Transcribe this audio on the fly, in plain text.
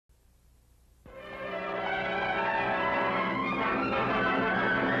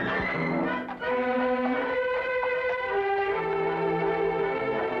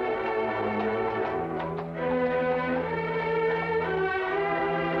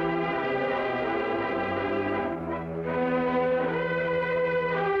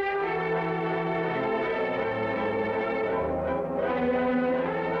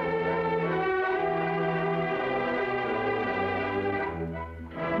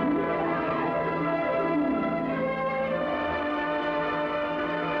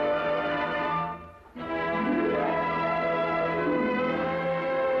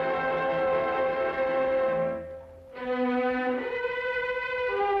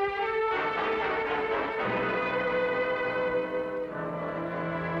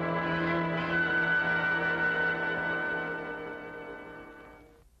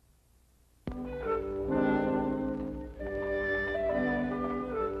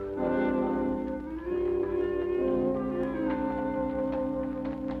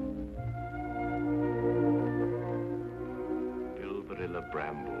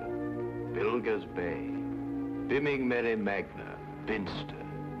Helga's Bay, Bimming Mary Magna, Binster,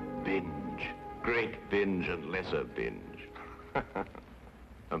 Binge, Great Binge and Lesser Binge.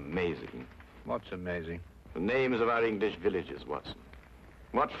 Amazing. What's amazing? The names of our English villages, Watson.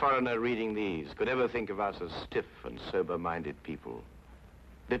 What foreigner reading these could ever think of us as stiff and sober-minded people?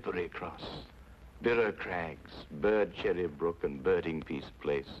 Bippery Cross, Birrer Crags, Bird Cherry Brook and Birding Piece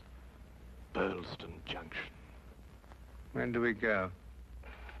Place, Burlston Junction. When do we go?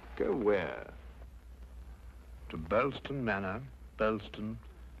 Go where? To Burlston Manor, Burlston,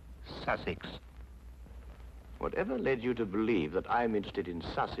 Sussex. Whatever led you to believe that I'm interested in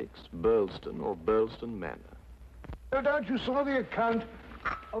Sussex, Burlston, or Burlston Manor? No doubt you saw the account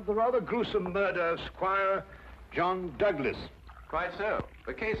of the rather gruesome murder of Squire John Douglas. Quite so.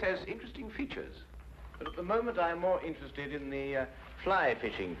 The case has interesting features. But at the moment, I'm more interested in the fly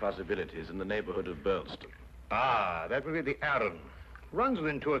fishing possibilities in the neighborhood of Burlston. Ah, that will be the Arun. Runs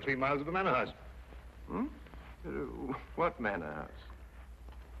within 2 or 3 miles of the manor house. Hmm? What manor house?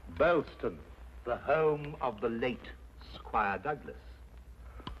 Burlston, the home of the late Squire Douglas.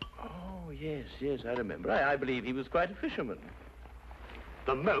 Oh, yes, I remember. I believe he was quite a fisherman.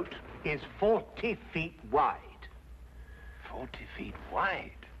 The moat is 40 feet wide. 40 feet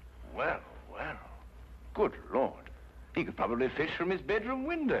wide? Well. Good Lord. He could probably fish from his bedroom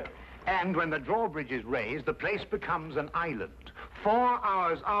window. And when the drawbridge is raised, the place becomes an island. 4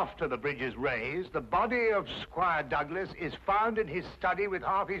 hours after the bridge is raised, the body of Squire Douglas is found in his study with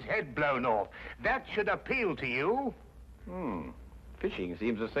half his head blown off. That should appeal to you. Fishing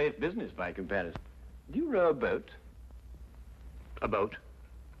seems a safe business by comparison. Do you row a boat? A boat?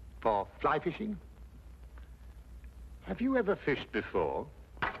 For fly fishing? Have you ever fished before?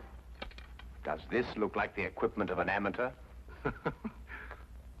 Does this look like the equipment of an amateur?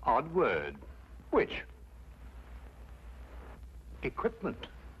 Odd word. Which? Equipment.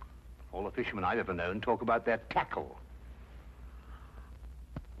 All the fishermen I've ever known talk about their tackle.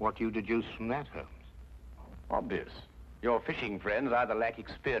 What do you deduce from that, Holmes? Obvious. Your fishing friends either lack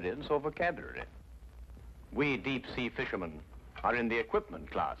experience or vocabulary. We deep-sea fishermen are in the equipment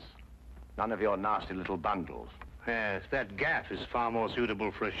class. None of your nasty little bundles. Yes, that gaff is far more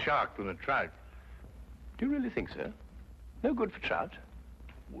suitable for a shark than a trout. Do you really think so? No good for trout?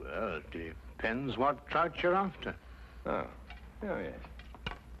 Well, it depends what trout you're after. Oh,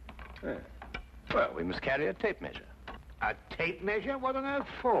 yes. Well, we must carry a tape measure. A tape measure? What on earth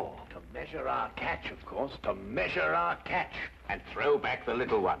for? To measure our catch, of course. To measure our catch and throw back the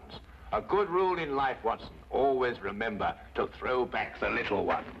little ones. A good rule in life, Watson. Always remember to throw back the little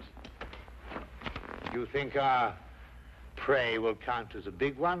ones. You think our prey will count as a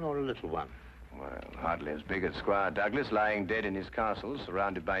big one or a little one? Well, hardly as big as Squire Douglas, lying dead in his castle,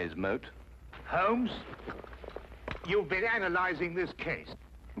 surrounded by his moat. Holmes, you've been analyzing this case.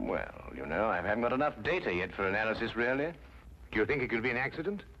 Well, you know, I haven't got enough data yet for analysis, really. Do you think it could be an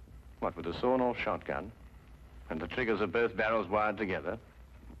accident? What, with a sawn-off shotgun? And the triggers of both barrels wired together?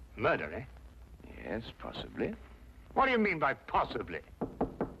 Murder, eh? Yes, possibly. What do you mean by possibly?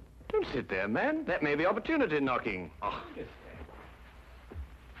 Don't sit there, man. That may be opportunity knocking. Oh.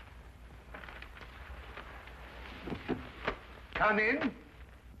 Come in.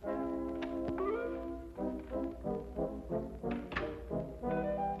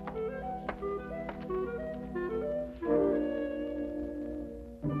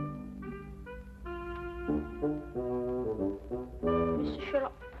 Mr.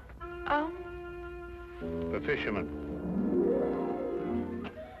 Sherlock, The fisherman.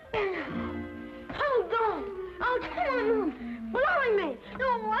 Hold on! Oh, come on! Blimey! No,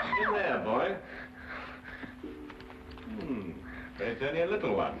 In there, boy. But it's only a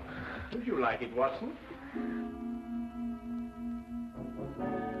little one. Would you like it, Watson?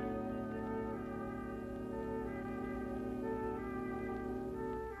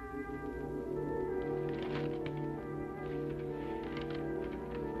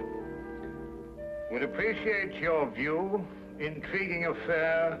 Would appreciate your view. Intriguing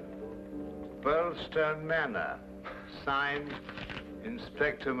affair, Burlston Manor. Signed,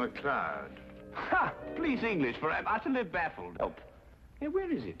 Inspector MacLeod. Ha! Please, English, for I'm utterly baffled. Help. Hey,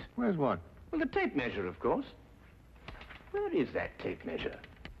 where is it? Where's what? Well, the tape measure, of course. Where is that tape measure?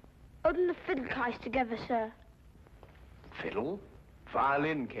 Holding the fiddle case together, sir. Fiddle?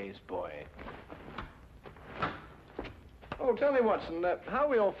 Violin case, boy. Oh, tell me, Watson, how are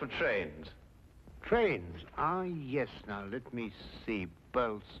we off for trains? Trains? Ah, yes. Now, let me see.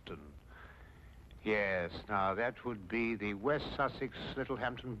 Burlston. Yes, now, that would be the West Sussex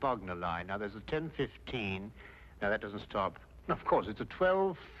Littlehampton Bognor line. Now, there's a 10:15. Now, that doesn't stop. Of course, it's a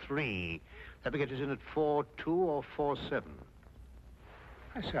 12:3. That will get us in at 4:2 or 4:7.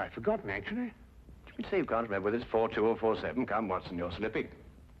 I say, I'd forgotten, actually. You say you can't remember whether it's 4-2 or 4-7. Come, Watson, you're slipping.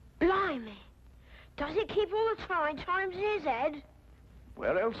 Blimey. Does it keep all the times in his head?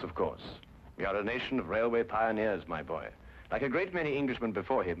 Where else, of course? We are a nation of railway pioneers, my boy. Like a great many Englishmen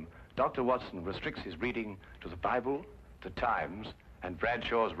before him, Dr. Watson restricts his reading to the Bible, the Times, and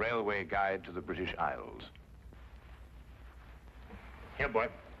Bradshaw's Railway Guide to the British Isles. Here, boy.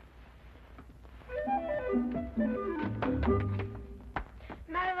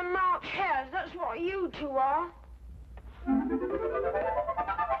 Man of the March Hares, that's what you two are.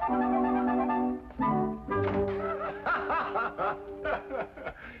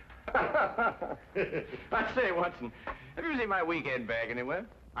 I say, Watson, have you seen my weekend bag anywhere?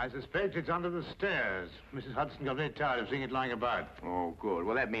 I suspect it's under the stairs. Mrs. Hudson got very tired of seeing it lying about. Oh, good.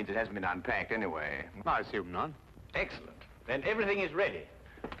 Well, that means it hasn't been unpacked anyway. I assume not. Excellent. Then everything is ready.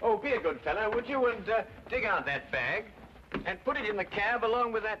 Oh, be a good fellow, would you, and dig out that bag and put it in the cab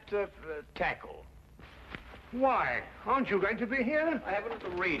along with that tackle. Why? Aren't you going to be here? I have a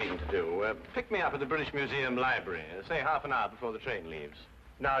little reading to do. Pick me up at the British Museum Library, say half an hour before the train leaves.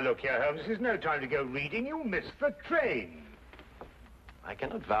 Now, look here, Holmes. This is no time to go reading. You'll miss the train. I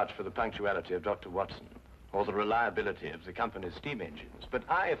cannot vouch for the punctuality of Dr. Watson or the reliability of the company's steam engines, but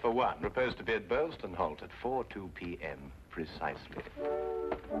I, for one, propose to be at Burleston Halt at 4:02 p.m. precisely.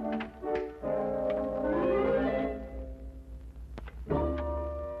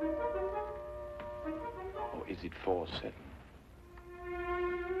 Or is it 4:07?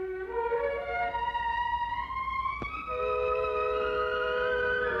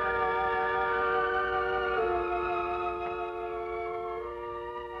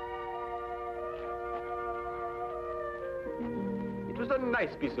 It was a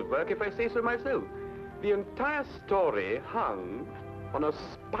nice piece of work, if I say so myself. The entire story hung on a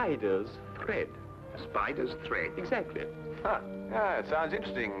spider's thread. A spider's thread? Exactly. Ah, it sounds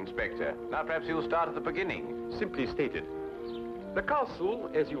interesting, Inspector. Now, perhaps you'll start at the beginning. Simply stated. The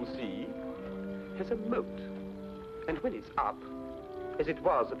castle, as you'll see, has a moat. And when it's up, as it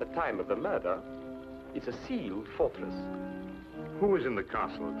was at the time of the murder, it's a sealed fortress. Who was in the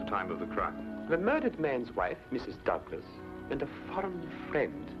castle at the time of the crime? The murdered man's wife, Mrs. Douglas, and a foreign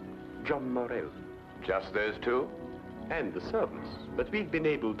friend, John Morell. Just those two? And the servants, but we've been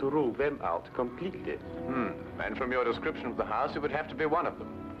able to rule them out completely. And from your description of the house, it would have to be one of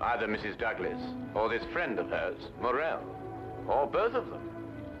them. Either Mrs. Douglas, or this friend of hers, Morell, or both of them.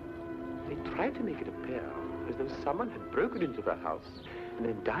 They tried to make it appear as though someone had broken into the house and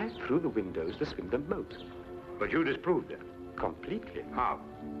then dived through the windows to swim the moat. But you disproved it. Completely. How?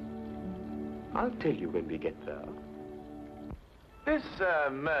 I'll tell you when we get there. This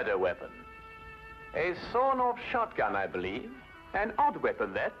murder weapon, a sawn-off shotgun, I believe. An odd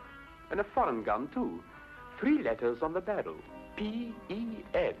weapon, that. And a foreign gun, too. 3 letters on the barrel.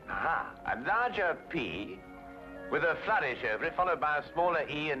 P-E-N. Aha, a larger P with a flourish over it, followed by a smaller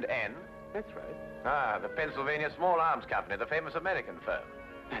E and N. That's right. Ah, the Pennsylvania Small Arms Company, the famous American firm.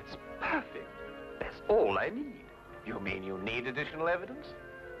 That's perfect. That's all I need. You mean you need additional evidence?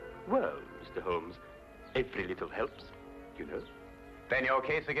 Well, Mr. Holmes, every little helps, you know. Then your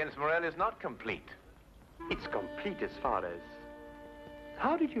case against Morell is not complete. It's complete as far as...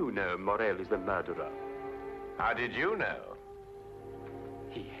 How did you know Morell is the murderer? How did you know?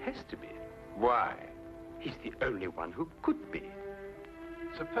 He has to be. Why? He's the only one who could be.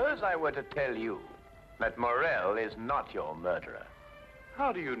 Suppose I were to tell you that Morell is not your murderer.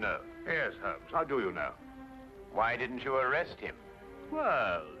 How do you know? Yes, Holmes. How do you know? Why didn't you arrest him?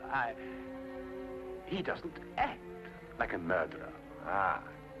 Well, He doesn't act like a murderer. Ah,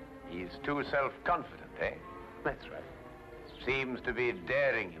 he's too self-confident, eh? That's right. Seems to be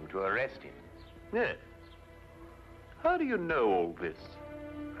daring you to arrest him. Yes. How do you know all this?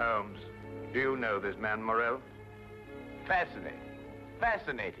 Holmes, do you know this man Morell? Fascinating.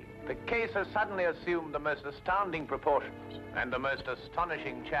 Fascinating. The case has suddenly assumed the most astounding proportions and the most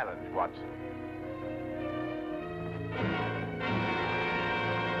astonishing challenge, Watson.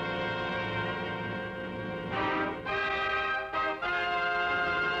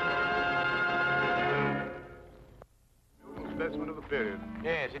 Specimen of the period.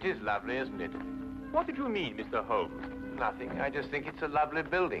 Yes, it is lovely, isn't it? What did you mean, Mr. Holmes? Nothing. I just think it's a lovely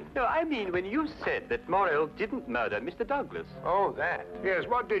building. No, I mean when you said that Morell didn't murder Mr. Douglas. Oh, that. Yes,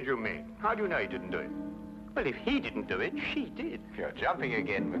 what did you mean? How do you know he didn't do it? Well, if he didn't do it, she did. You're jumping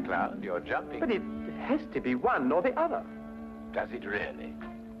again, McCloud. You're jumping. But it has to be one or the other. Does it really?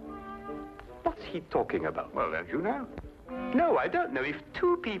 What's he talking about? Well, don't you know? No, I don't know. If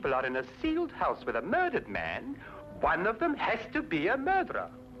 2 people are in a sealed house with a murdered man, one of them has to be a murderer.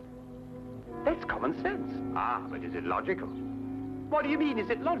 That's common sense. Ah, but is it logical? What do you mean? Is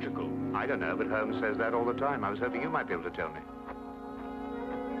it logical? I don't know, but Holmes says that all the time. I was hoping you might be able to tell me.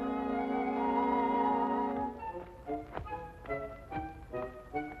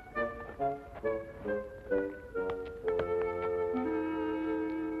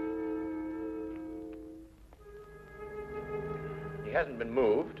 He hasn't been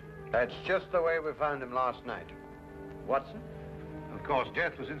moved. That's just the way we found him last night. Watson? Of course,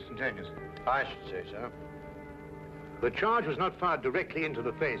 death was instantaneous. I should say so. The charge was not fired directly into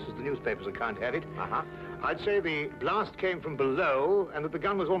the face, as the newspaper's account had it. Uh-huh. I'd say the blast came from below and that the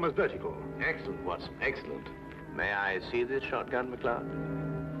gun was almost vertical. Excellent, Watson, excellent. May I see this shotgun, McLeod?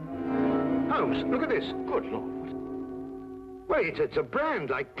 Holmes, look at this. Good Lord. Wait, it's a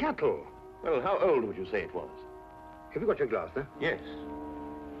brand like cattle. Well, how old would you say it was? Have you got your glass there? Yes.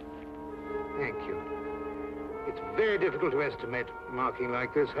 Thank you. It's very difficult to estimate marking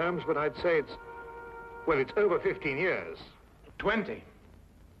like this, Holmes, but I'd say it's, well, it's over 15 years. 20.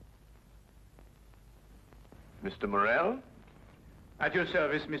 Mr. Morrell? At your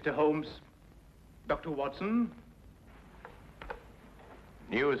service, Mr. Holmes. Dr. Watson.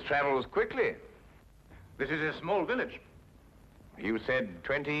 News travels quickly. This is a small village. You said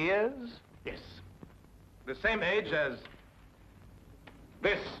 20 years? Yes. The same age as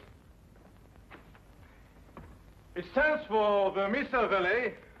this. It stands for the Mesa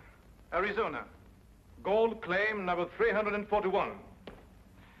Valley, Arizona. Gold claim number 341.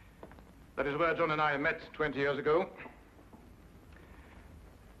 That is where John and I met 20 years ago.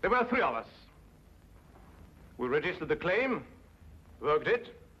 There were 3 of us. We registered the claim, worked it,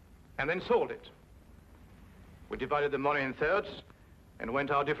 and then sold it. We divided the money in thirds and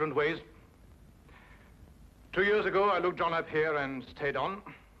went our different ways. 2 years ago, I looked John up here and stayed on.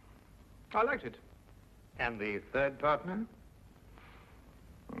 I liked it. And the third partner?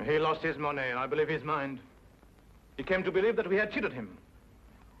 He lost his money, and I believe his mind. He came to believe that we had cheated him.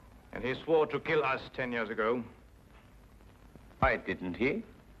 And he swore to kill us 10 years ago. Why didn't he?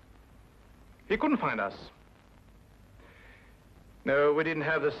 He couldn't find us. No, we didn't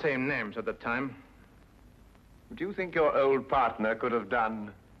have the same names at that time. Do you think your old partner could have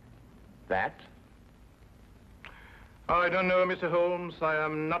done that? I don't know, Mr. Holmes. I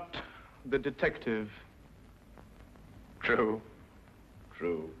am not the detective. True.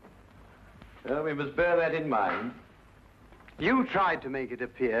 True. Well, we must bear that in mind. You tried to make it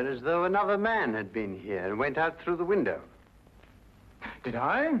appear as though another man had been here and went out through the window. Did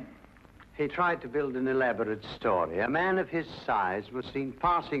I? He tried to build an elaborate story. A man of his size was seen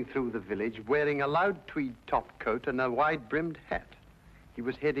passing through the village wearing a loud tweed topcoat and a wide-brimmed hat. He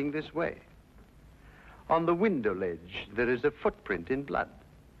was heading this way. On the window ledge, there is a footprint in blood,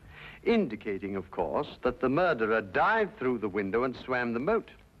 indicating, of course, that the murderer dived through the window and swam the moat.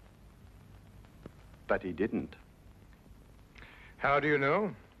 But he didn't. How do you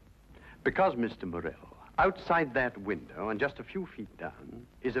know? Because, Mr. Morrell, outside that window and just a few feet down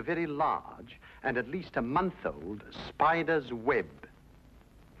is a very large and at least a month-old spider's web.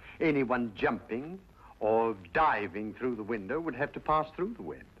 Anyone jumping or diving through the window would have to pass through the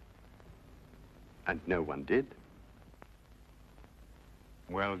web. And no one did.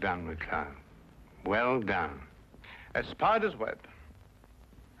 Well done, McLeod. Well done. A spider's web.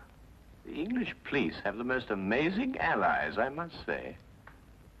 The English police have the most amazing allies, I must say.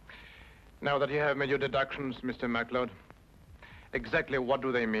 Now that you have made your deductions, Mr. MacLeod, exactly what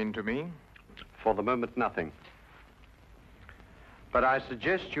do they mean to me? For the moment, nothing. But I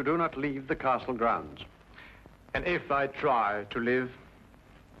suggest you do not leave the castle grounds. And if I try to live?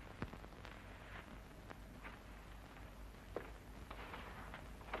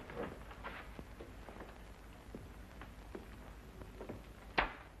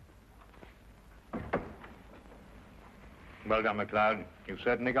 Well done, McLeod. You've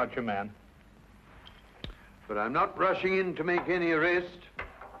certainly got your man. But I'm not rushing in to make any arrest.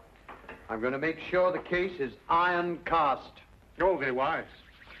 I'm going to make sure the case is iron cast. Oh, very wise.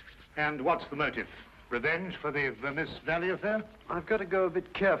 And what's the motive? Revenge for the Vermis Valley affair? I've got to go a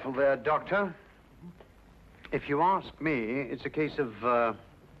bit careful there, Doctor. If you ask me, it's a case of,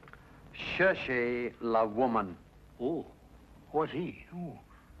 cherchez la woman. Oh, what's he? Oh,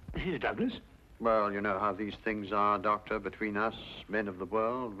 is he a Douglas? Well, you know how these things are, Doctor, between us, men of the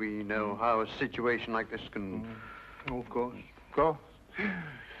world. We know how a situation like this can... Oh, of course. Of course.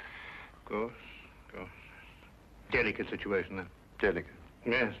 Of course. Of course. Delicate situation, then. Delicate.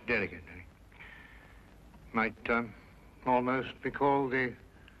 Yes, delicate. Might almost be called the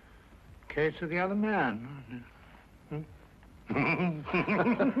case of the other man.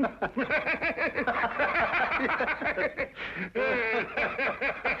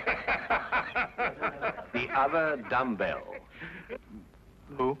 The other dumbbell.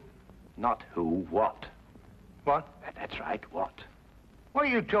 Who? Not who, what. What? That's right, what. What are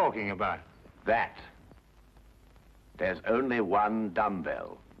you talking about? That. There's only one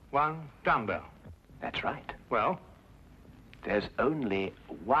dumbbell. One dumbbell. That's right. Well? There's only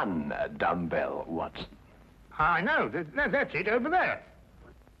one dumbbell, Watson. I know. That's it over there.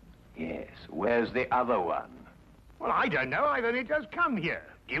 Yes. Where's the other one? Well, I don't know. I've only just come here.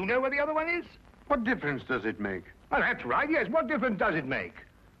 Do you know where the other one is? What difference does it make? Well, that's right, yes. What difference does it make?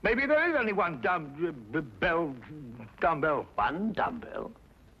 Maybe there is only one dumbbell. One dumbbell?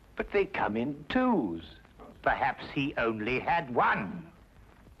 But they come in twos. Perhaps he only had one.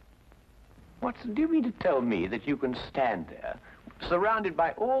 Watson, do you mean to tell me that you can stand there, surrounded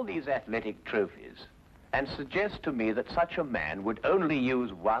by all these athletic trophies, and suggest to me that such a man would only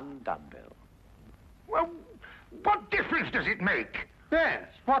use one dumbbell? Well, what difference does it make? Yes,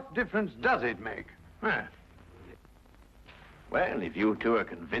 what difference does it make? Huh. Well, if you two are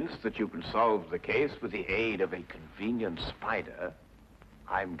convinced that you can solve the case with the aid of a convenient spider,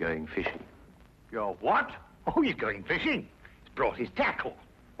 I'm going fishing. You're what? Oh, he's going fishing. He's brought his tackle.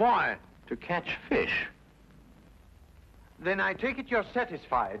 Why? To catch fish. Then I take it you're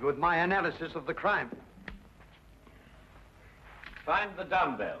satisfied with my analysis of the crime. Find the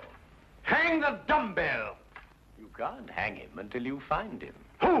dumbbell. Hang the dumbbell! You can't hang him until you find him.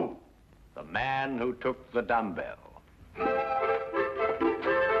 Who? The man who took the dumbbell.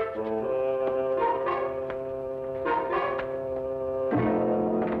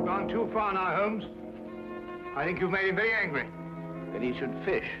 You've gone too far now, Holmes. I think you've made him very angry. Then he should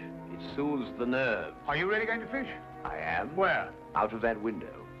fish. It soothes the nerves. Are you really going to fish? I am. Where? Out of that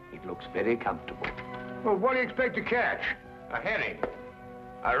window. It looks very comfortable. Well, what do you expect to catch? A herring.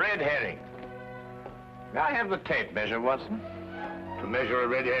 A red herring. May I have the tape measure, Watson? To measure a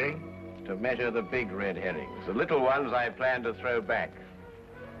red herring? To measure the big red herrings. The little ones I plan to throw back.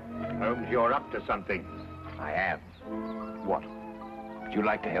 Holmes, you're up to something. I am. What? Would you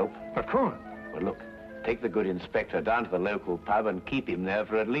like to help? Of course. Well, look. Take the good inspector down to the local pub and keep him there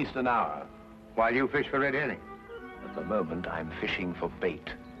for at least an hour. While you fish for red herring? At the moment, I'm fishing for bait.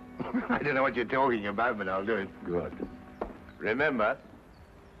 I don't know what you're talking about, but I'll do it. Good. Remember,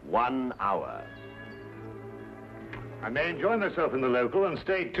 1 hour. I may enjoy myself in the local and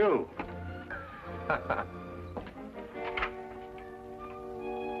stay too.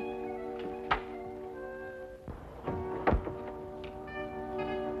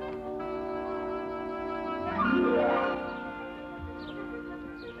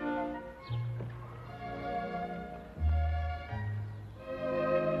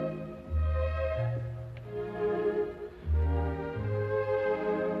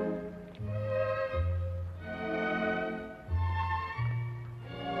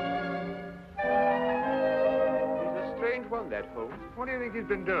 That Holmes. What do you think he's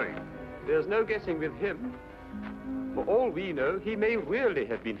been doing? There's no guessing with him. For all we know, he may really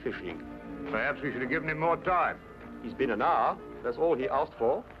have been fishing. Perhaps we should have given him more time. He's been an hour. That's all he asked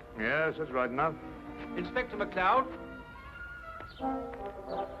for. Yes, that's right enough. Inspector McLeod?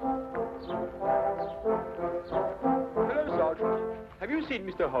 Hello, Sergeant. Have you seen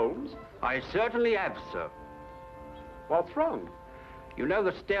Mr. Holmes? I certainly have, sir. What's wrong? You know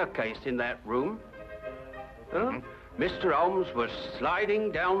the staircase in that room? Huh? Mr. Holmes was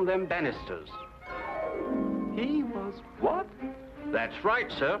sliding down them banisters. He was what? That's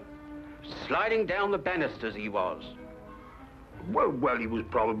right, sir. Sliding down the banisters he was. Well, he was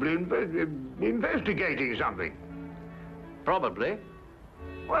probably investigating something. Probably.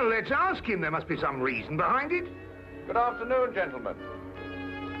 Well, let's ask him. There must be some reason behind it. Good afternoon, gentlemen.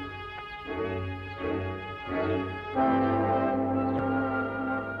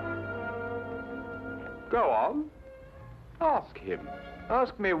 Go on. Ask him.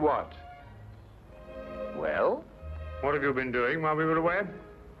 Ask me what? Well? What have you been doing while we were away?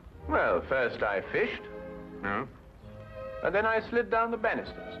 Well, first I fished, No. and then I slid down the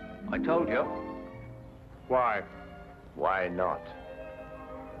banisters. I told you. Why? Why not?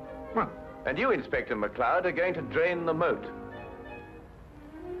 Well, And you, Inspector McLeod, are going to drain the moat.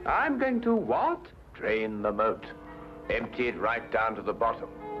 I'm going to what? Drain the moat. Empty it right down to the bottom.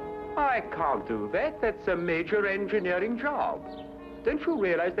 I can't do that. That's a major engineering job. Don't you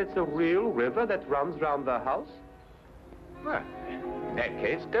realize that's a real river that runs round the house? Well, in that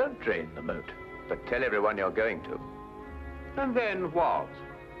case, don't drain the moat, but tell everyone you're going to. And then what?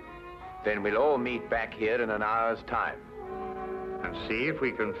 Then we'll all meet back here in an hour's time. and see if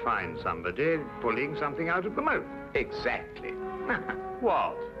we can find somebody pulling something out of the moat. Exactly.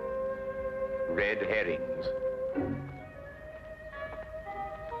 What? Red herrings.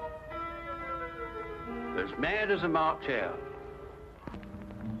 As mad as a March hare.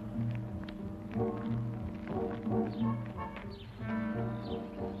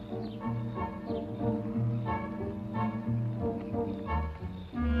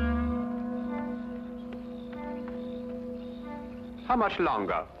 How much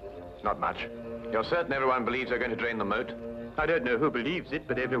longer? Not much. You're certain everyone believes they're going to drain the moat? I don't know who believes it,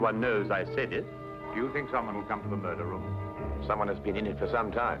 but everyone knows I said it. Do you think someone will come to the murder room? Someone has been in it for some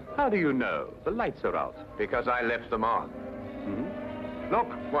time. How do you know? The lights are out. Because I left them on. Hmm? Look,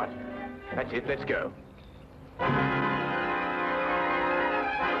 what? That's it, let's go.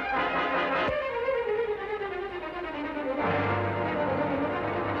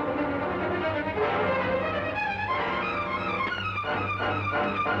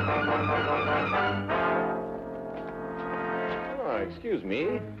 Oh, excuse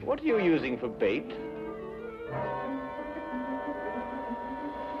me. What are you using for bait?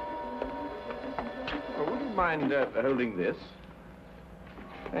 Oh, would you mind holding this?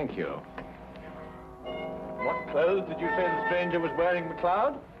 Thank you. What clothes did you say the stranger was wearing,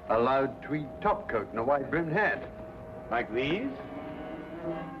 McLeod? A loud tweed topcoat and a wide-brimmed hat. Like these?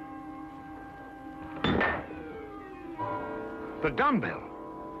 The dumbbell.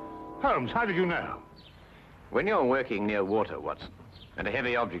 Holmes, how did you know? When you're working near water, Watson, and a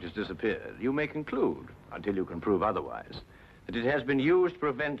heavy object has disappeared, you may conclude, until you can prove otherwise, that it has been used to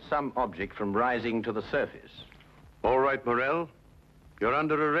prevent some object from rising to the surface. All right, Morell. You're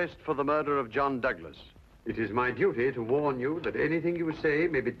under arrest for the murder of John Douglas. It is my duty to warn you that anything you say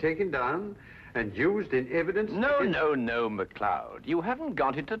may be taken down and used in evidence... No, McLeod. You haven't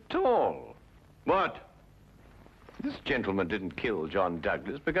got it at all. What? This gentleman didn't kill John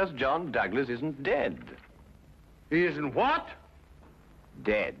Douglas because John Douglas isn't dead. He isn't what?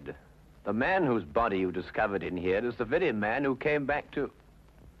 Dead. The man whose body you discovered in here is the very man who came back to...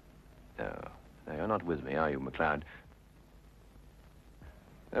 No, you're not with me, are you, McLeod?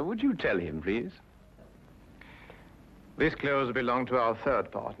 Would you tell him, please? These clothes belong to our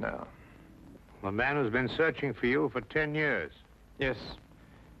third partner. The man who's been searching for you for 10 years. Yes.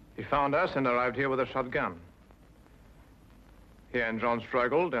 He found us and arrived here with a shotgun. He and John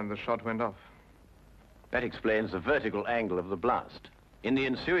struggled, and the shot went off. That explains the vertical angle of the blast. In the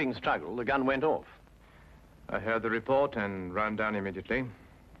ensuing struggle, the gun went off. I heard the report and ran down immediately.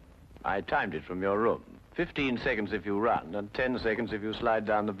 I timed it from your room. 15 seconds if you run, and 10 seconds if you slide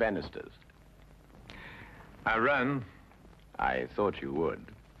down the banisters. I ran. I thought you would.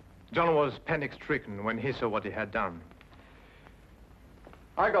 John was panic-stricken when he saw what he had done.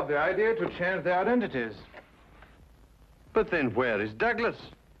 I got the idea to change their identities. But then where is Douglas?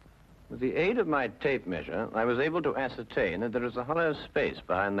 With the aid of my tape measure, I was able to ascertain that there is a hollow space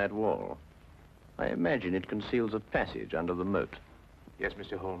behind that wall. I imagine it conceals a passage under the moat. Yes,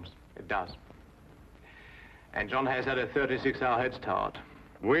 Mr. Holmes, it does. And John has had a 36-hour head start.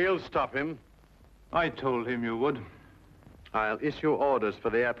 We'll stop him. I told him you would. I'll issue orders for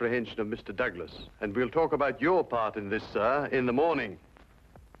the apprehension of Mr. Douglas, and we'll talk about your part in this, sir, in the morning.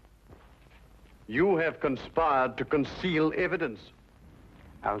 You have conspired to conceal evidence.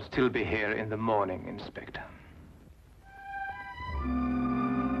 I'll still be here in the morning, Inspector.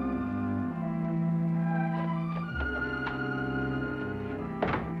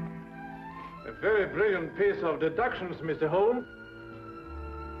 A very brilliant piece of deductions, Mr. Holmes.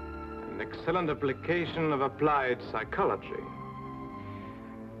 An excellent application of applied psychology.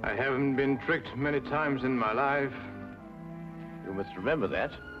 I haven't been tricked many times in my life. You must remember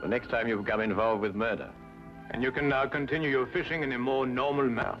that the next time you become involved with murder. And you can now continue your fishing in a more normal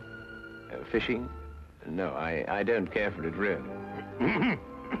manner. Fishing? No, I don't care for it, really.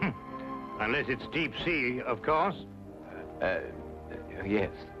 Unless it's deep sea, of course.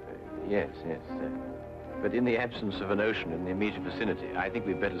 Yes. But in the absence of an ocean in the immediate vicinity, I think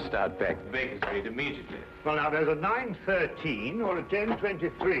we'd better start back to Baker Street immediately. Well, now, there's a 9:13 or a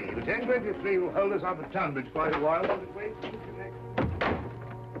 10:23. The 10:23 will hold us up at Tunbridge quite a while. Will it wait?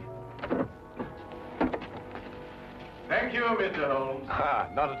 Thank you, Mr. Holmes.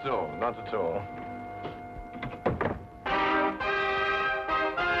 Not at all.